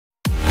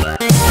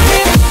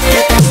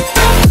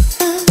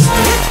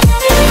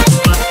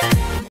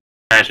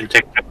I should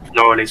take it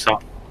slowly, so.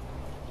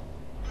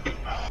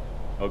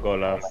 I'll go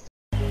last.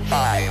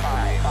 5,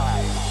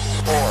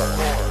 4,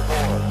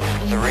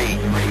 3,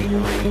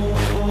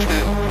 2,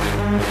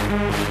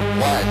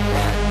 1.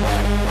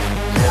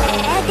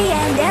 At the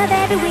end of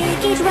every week,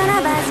 each one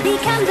of us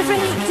becomes a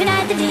freak.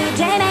 Tonight the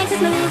DJ makes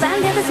us move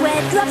until the sweat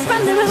drops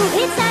from the roof.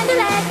 It's time to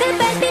let the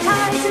bass beat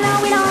hard, so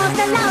now we don't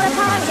the louder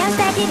part. Just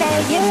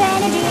activate your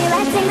energy,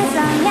 let's sing the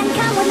song and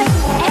come with me.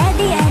 At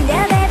the end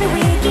of every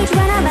week, each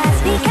one of us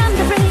becomes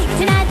a freak.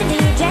 Tonight the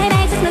DJ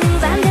makes us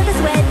move until the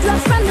sweat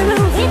drops from the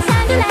roof. It's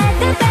time to let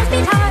the bass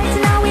beat hard, so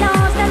now we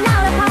don't the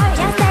louder part.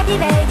 Just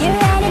activate your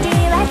energy,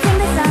 let's sing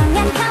the song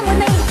and come with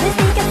me. The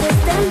speaker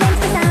system brings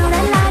the sound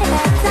and light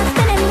effects are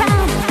spinning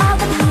round. All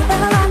the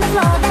people on the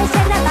floor, they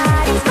shake their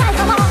bodies, fight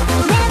for more.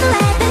 Never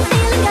let this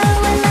feeling go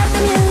and let the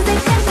music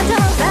take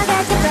control.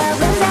 Forget your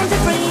problems and be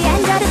free,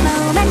 enjoy this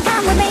moment,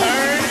 come with me.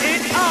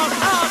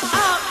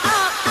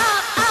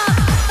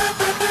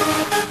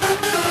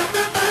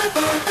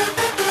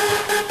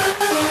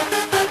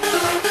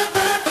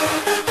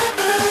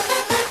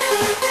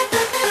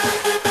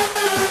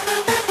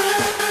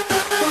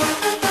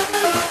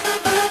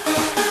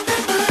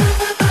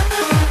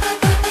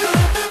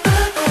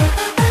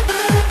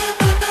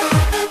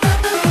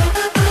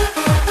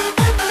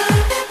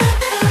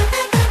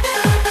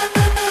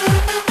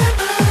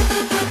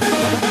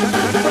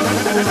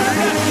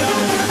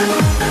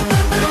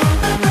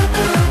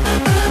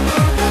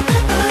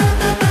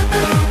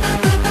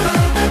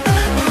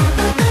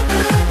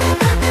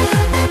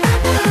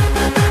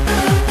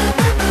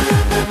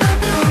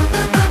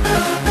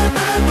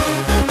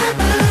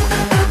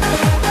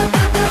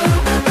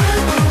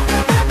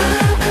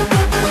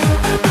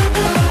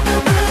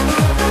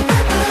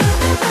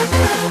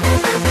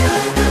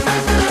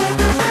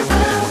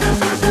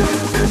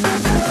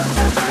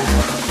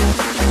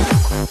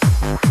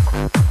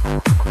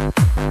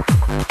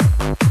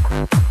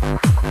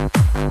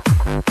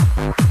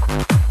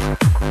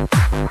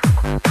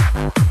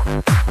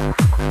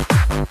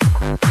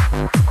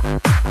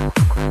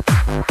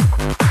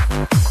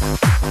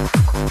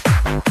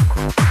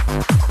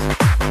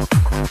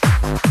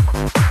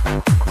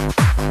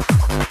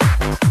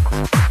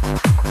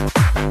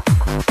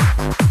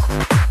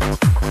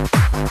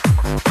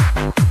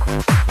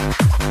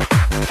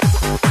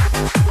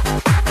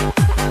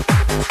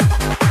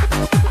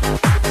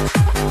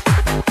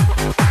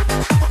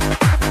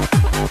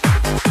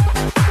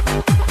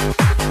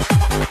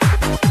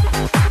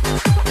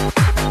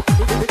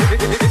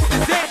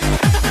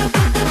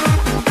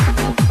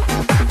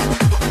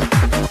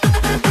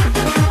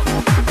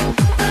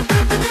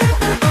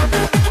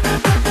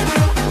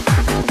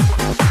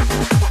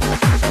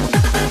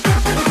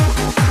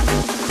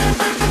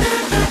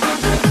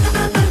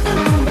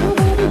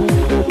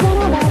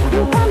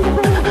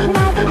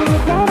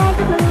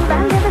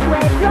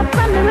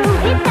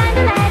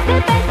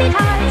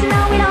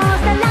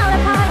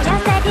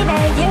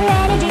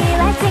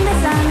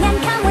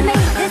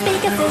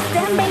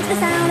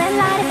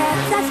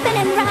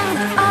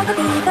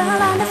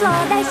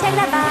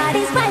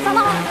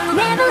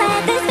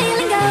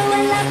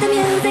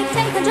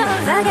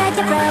 Forget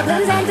your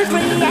problems and be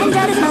free.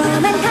 Enjoy this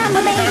moment, come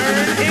with me.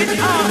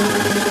 It's on.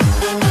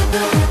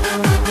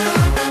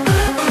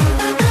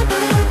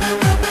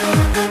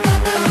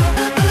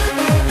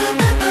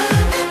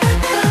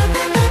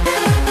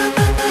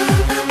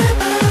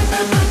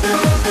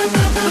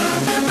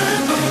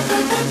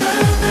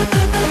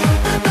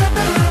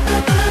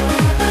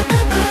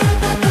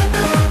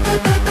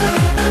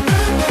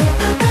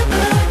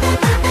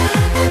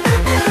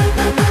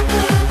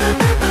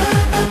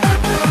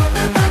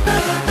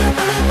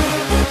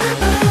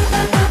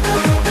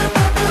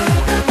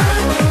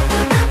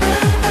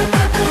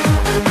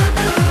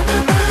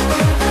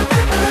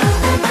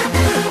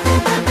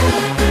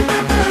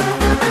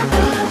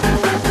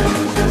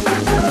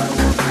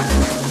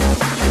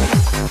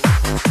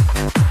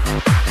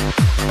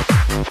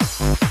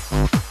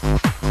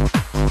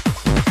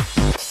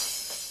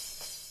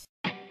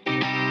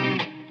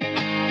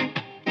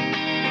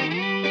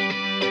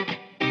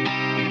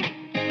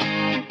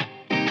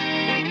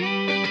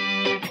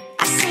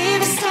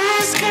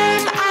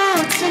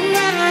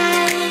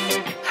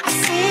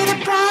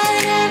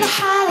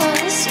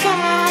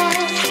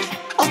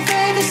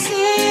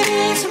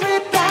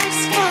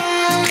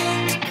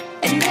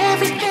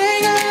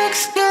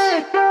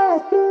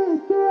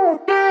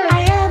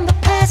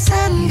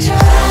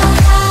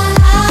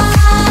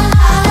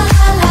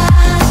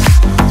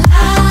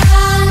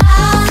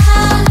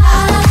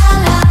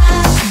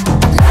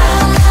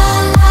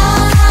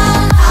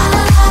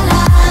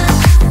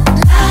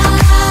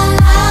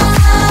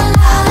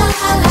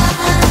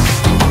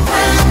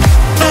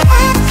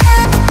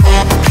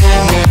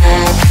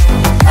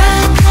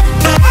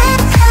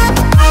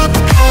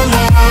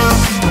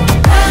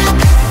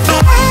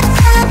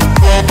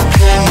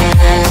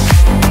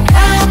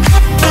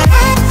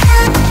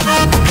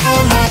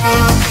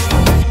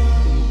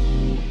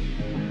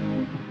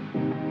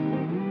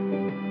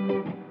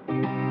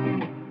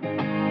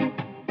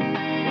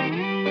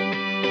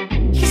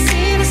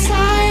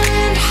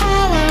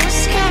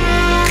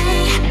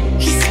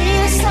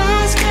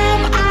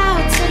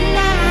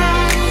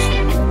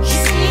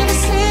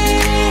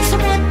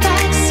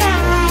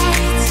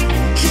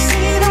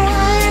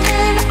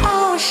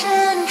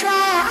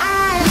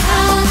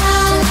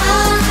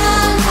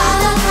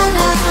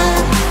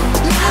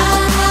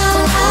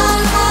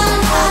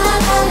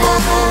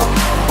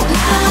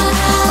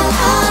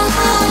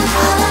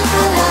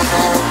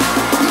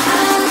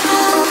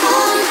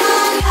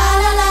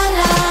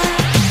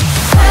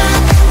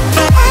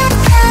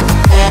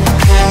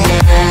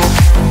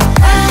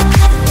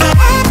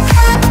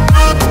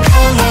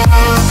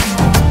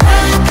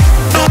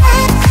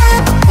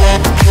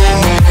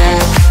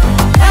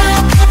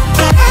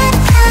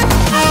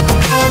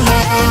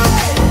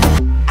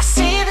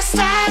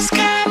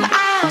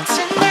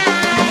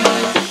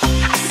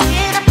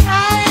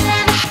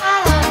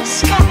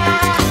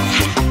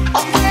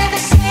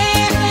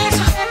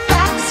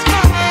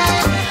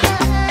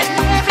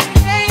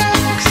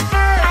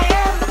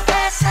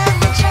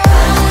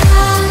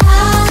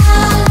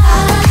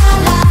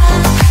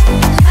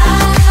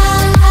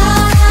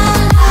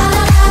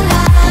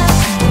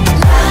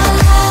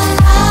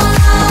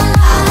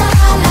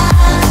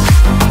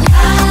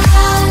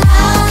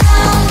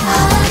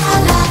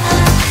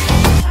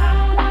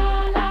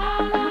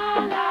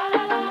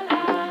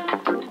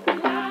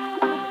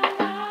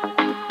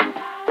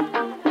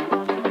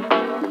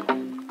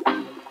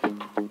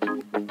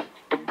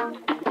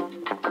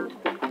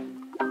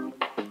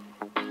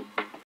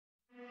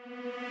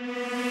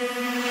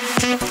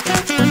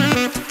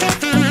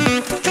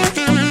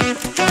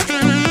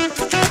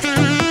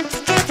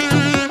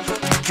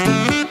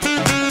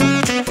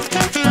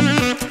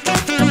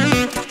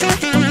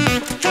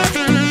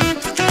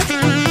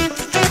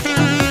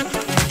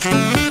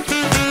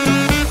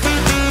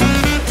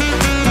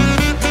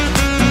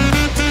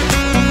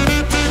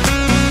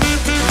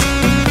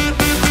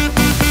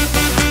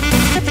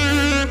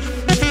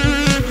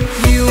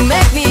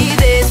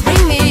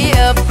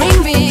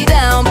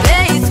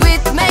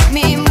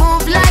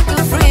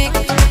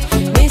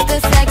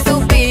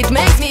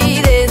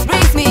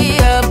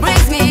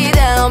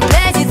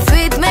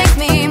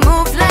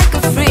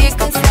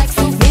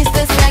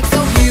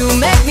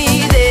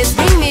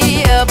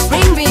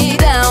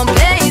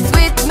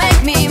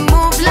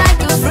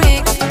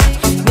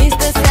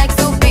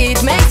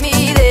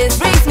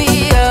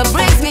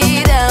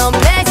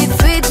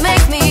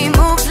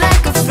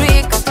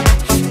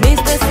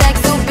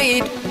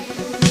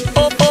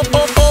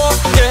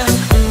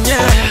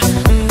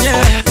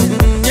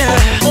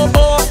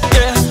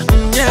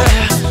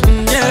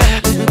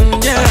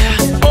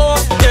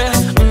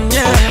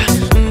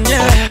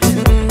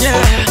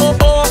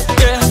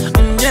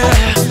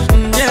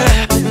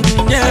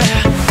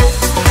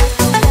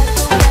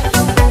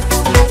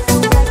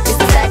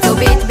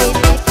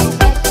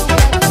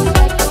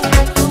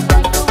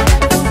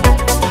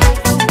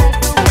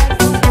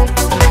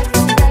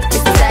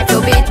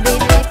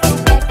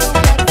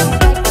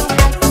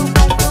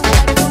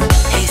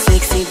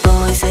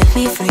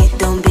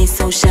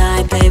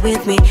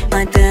 with me,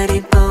 my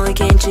dirty boy.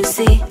 Can't you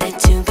see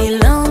that you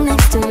belong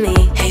next to me?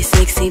 Hey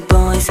sexy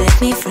boy,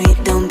 set me free.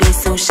 Don't be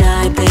so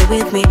shy, play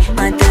with me,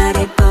 my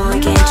dirty boy.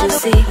 Can't you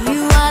see?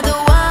 You are the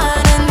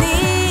one I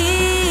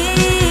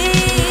need.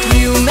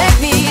 You make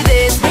me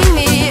this, bring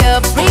me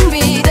up, bring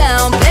me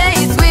down. Play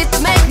it sweet,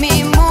 make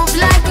me move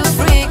like a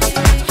freak.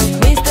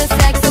 Mr.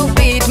 Saxo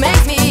beat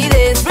makes me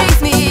this,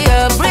 brings me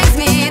up, brings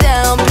me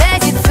down. Play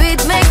it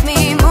sweet, make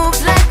me move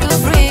like a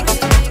freak.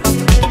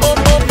 Oh,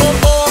 oh,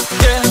 oh, oh,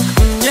 yeah,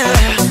 yeah,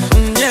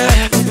 yeah,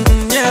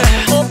 yeah.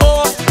 Oh,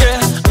 oh,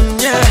 yeah,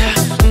 yeah,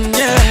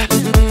 yeah,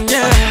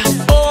 yeah.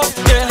 Oh,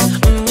 yeah,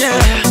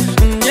 yeah,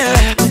 yeah,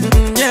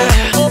 yeah.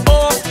 Oh,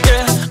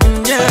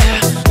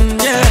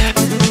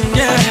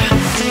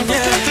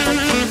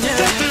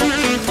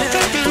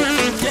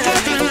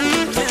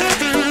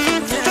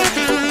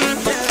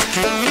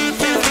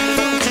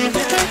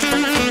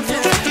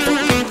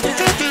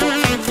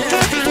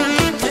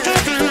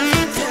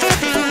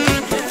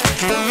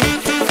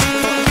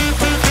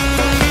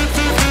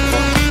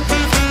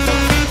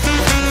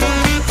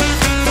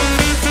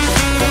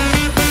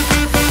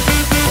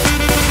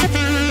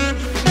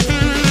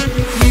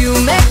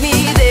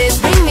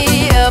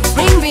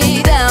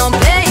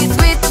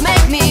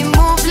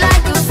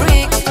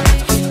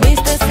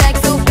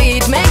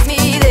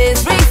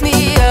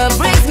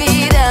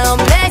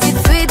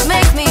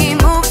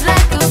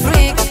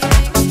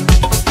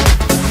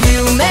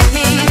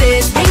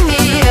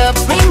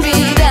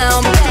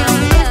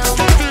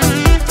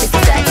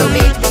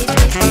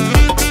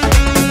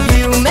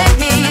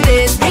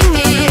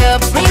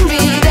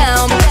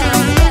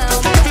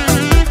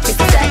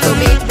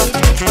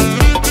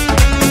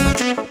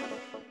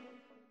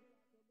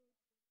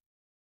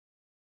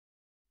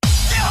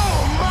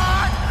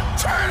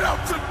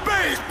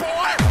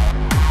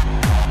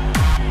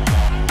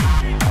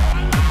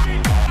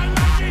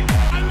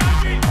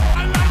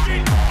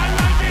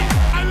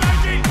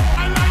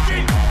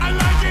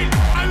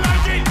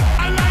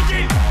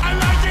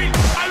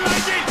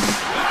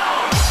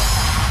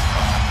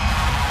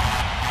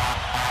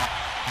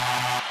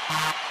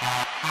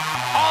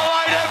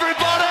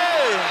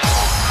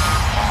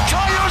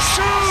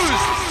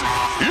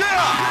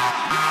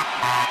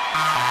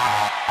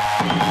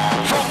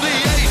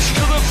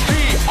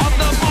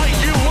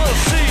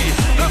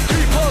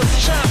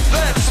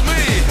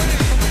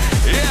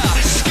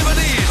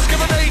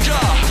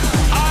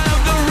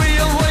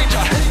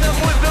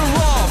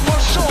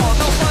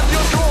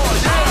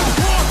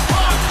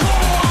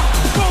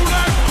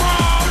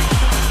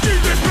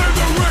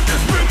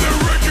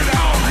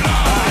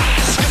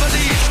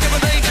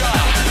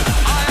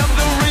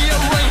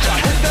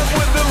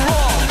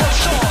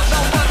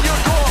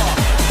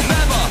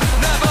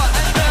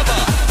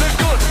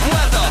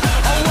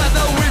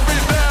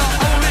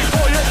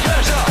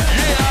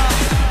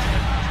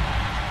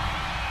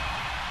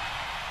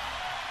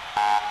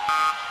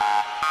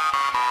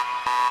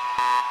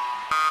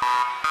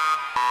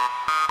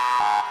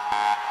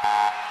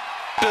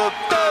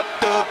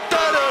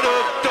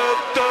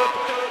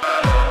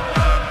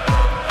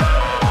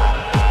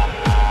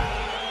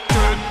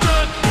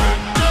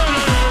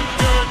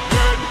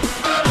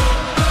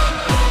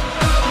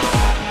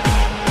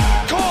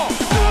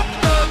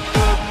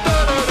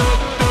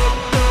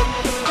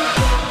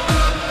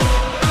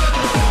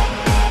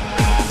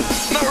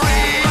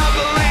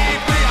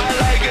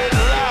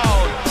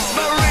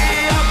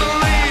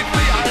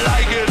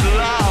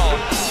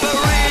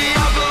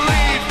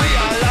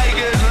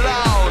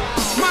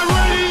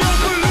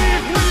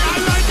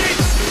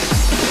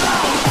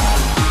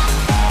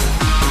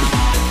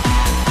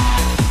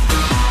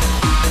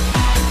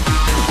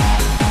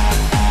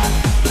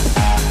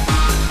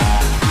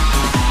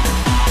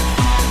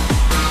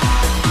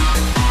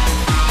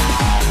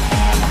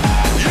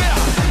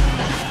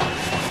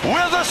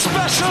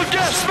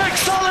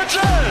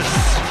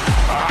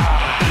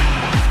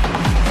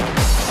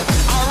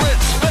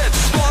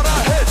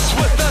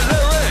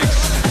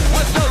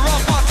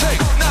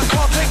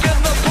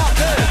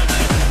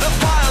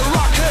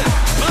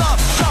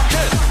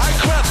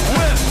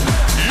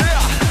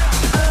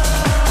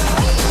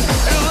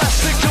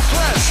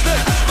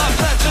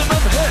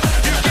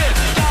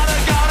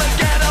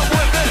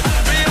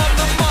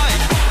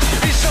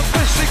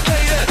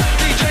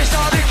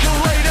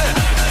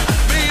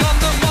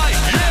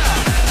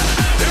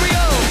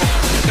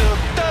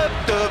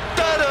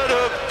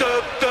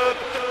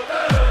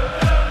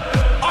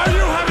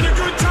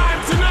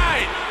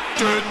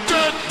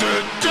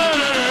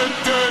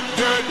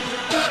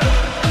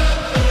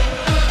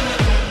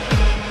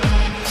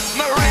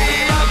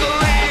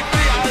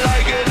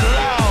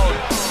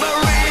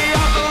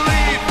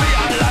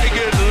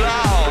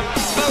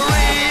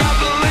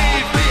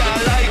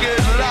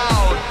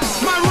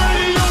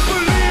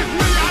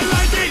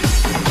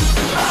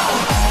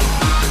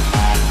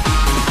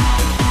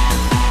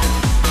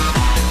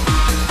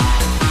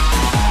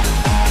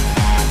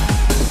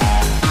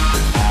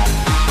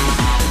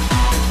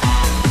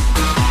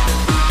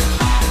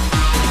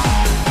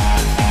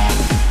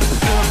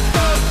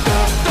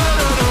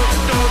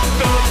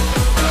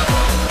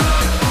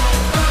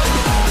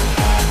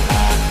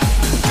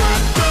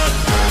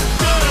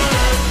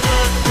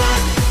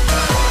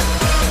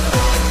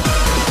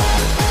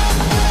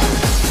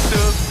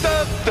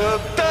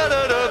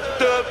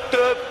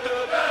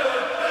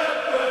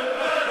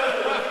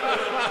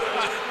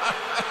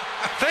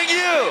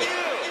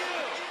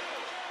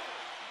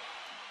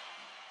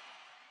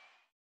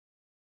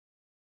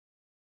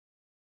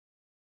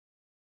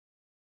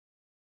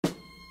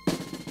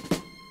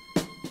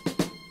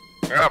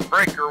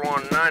 Breaker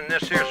 19,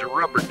 this here's a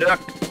rubber duck.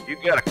 You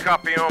got a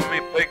copy on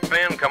me, Big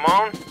Ben, come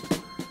on?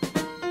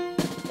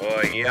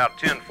 Yeah,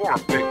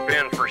 10-4, Big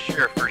Ben, for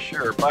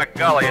sure. By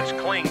golly, it's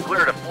clean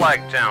clear to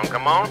Flagtown,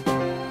 come on?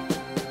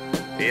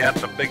 Yeah,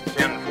 it's a big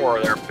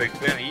 10-4 there, Big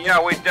Ben.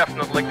 Yeah, we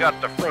definitely got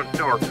the front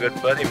door, good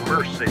buddy.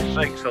 Mercy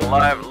sakes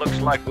alive,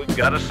 looks like we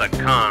got us a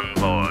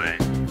convoy.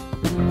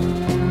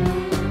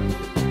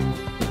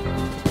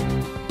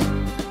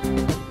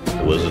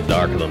 It was the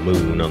dark of the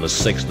moon on the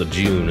 6th of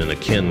June in a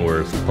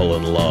Kenworth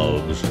pulling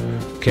logs.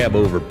 Cab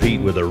over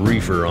Pete with a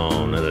reefer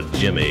on and a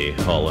Jimmy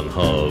hauling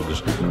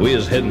hogs. We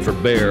is heading for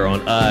Bear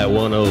on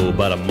I-10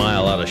 about a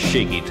mile out of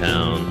Shaky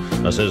Town.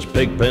 I says,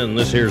 Pigpen,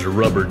 this here's a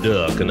rubber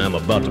duck and I'm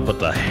about to put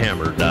the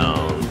hammer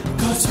down.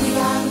 'Cause we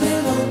got a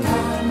little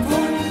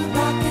convoy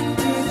rocking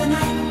through the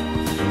night.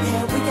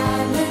 Yeah, we got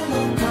a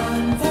little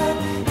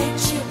convoy, ain't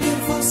she a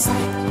beautiful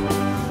sight?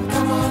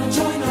 Come on and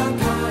join our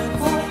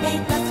convoy,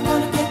 ain't nothing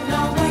gonna get in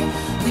our way.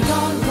 We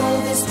gonna roll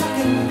this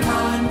trucking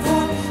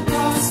convoy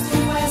across the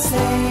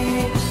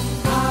USA.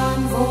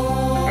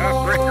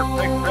 Breaker,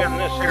 Big Ben,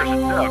 this here's a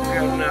duck.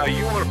 Now,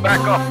 you want to back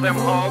off them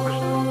hogs?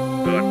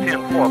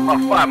 10-4,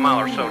 about 5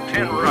 miles or so.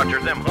 10 Roger,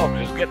 them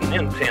hogs is getting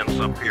intense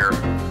up here.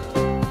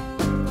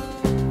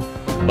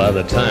 By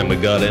the time we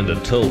got into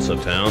Tulsa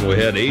town, we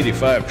had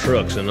 85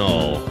 trucks in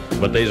all.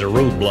 But there's a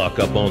roadblock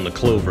up on the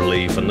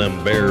Cloverleaf, and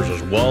them bears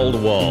was wall to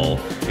wall.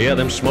 Yeah,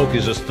 them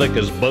smokies as thick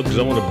as bugs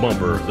on a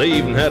bumper. They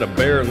even had a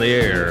bear in the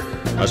air.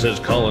 I says,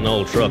 calling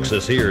all trucks,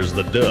 this here's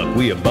the duck.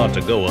 We about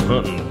to go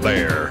a-hunting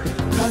bear.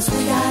 'Cause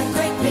we got a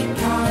great big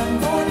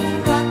convoy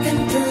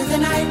rocking through the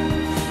night.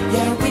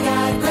 Yeah, we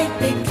got a great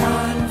big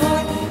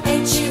convoy,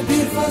 ain't she a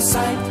beautiful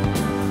sight?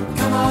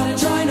 Come on and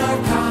join our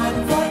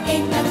convoy,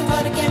 ain't nothing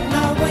but a get in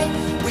our way.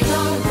 We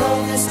gonna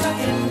roll this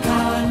trucking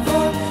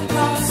convoy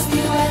across the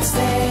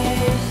USA.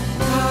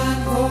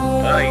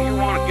 Convoy. You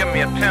want to give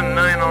me a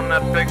 10-9 on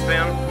that, Big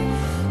Ben?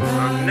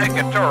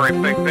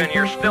 Negatory, Big Ben,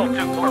 you're still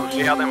too close.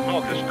 Yeah, them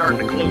hogs is starting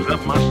to close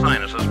up my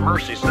sinuses.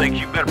 Mercy sakes,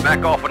 you better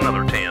back off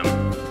another 10.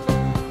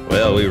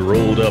 Well, we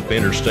rolled up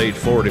Interstate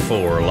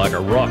 44 like a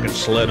rocket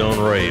sled on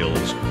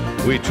rails.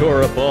 We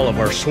tore up all of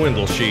our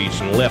swindle sheets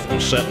and left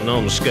them setting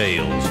on the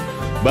scales.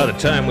 By the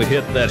time we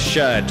hit that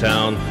shy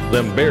town,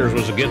 them bears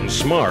was getting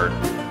smart.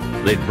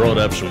 They'd brought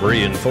up some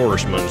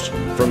reinforcements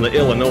from the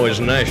Illinois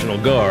National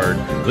Guard.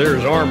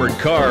 There's armored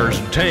cars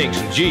and tanks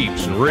and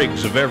jeeps and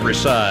rigs of every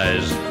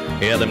size.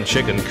 Yeah, them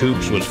chicken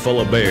coops was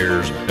full of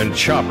bears, and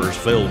choppers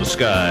filled the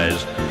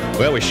skies.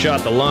 Well, we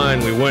shot the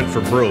line, we went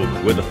for broke,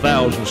 with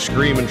 1,000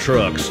 screaming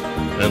trucks,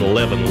 and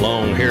 11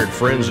 long-haired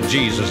friends of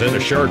Jesus in a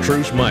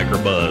chartreuse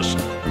microbus.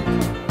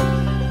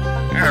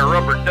 Here,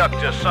 rubber duck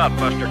just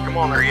sodbuster, come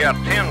on there, yeah,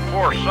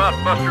 10-4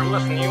 sodbuster,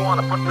 listen, you want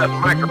to put that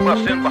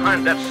microbus in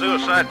behind that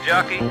suicide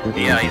jockey?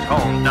 Yeah, he's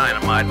hauling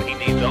dynamite, and he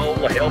needs all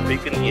the help he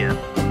can get.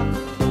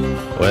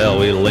 Well,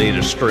 we laid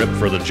a strip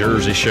for the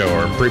Jersey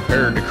Shore and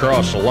prepared to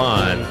cross the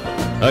line.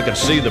 I could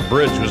see the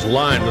bridge was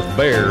lined with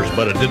bears,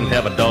 but it didn't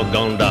have a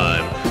doggone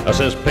dime. I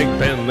says,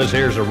 Pigpen, this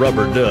here's a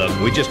rubber duck.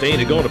 We just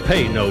ain't going to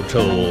pay no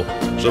toll.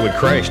 So we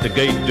crashed the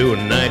gate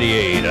doing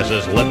 98. I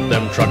says, let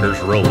them truckers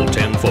roll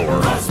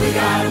 10-4. 'Cause we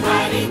got a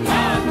mighty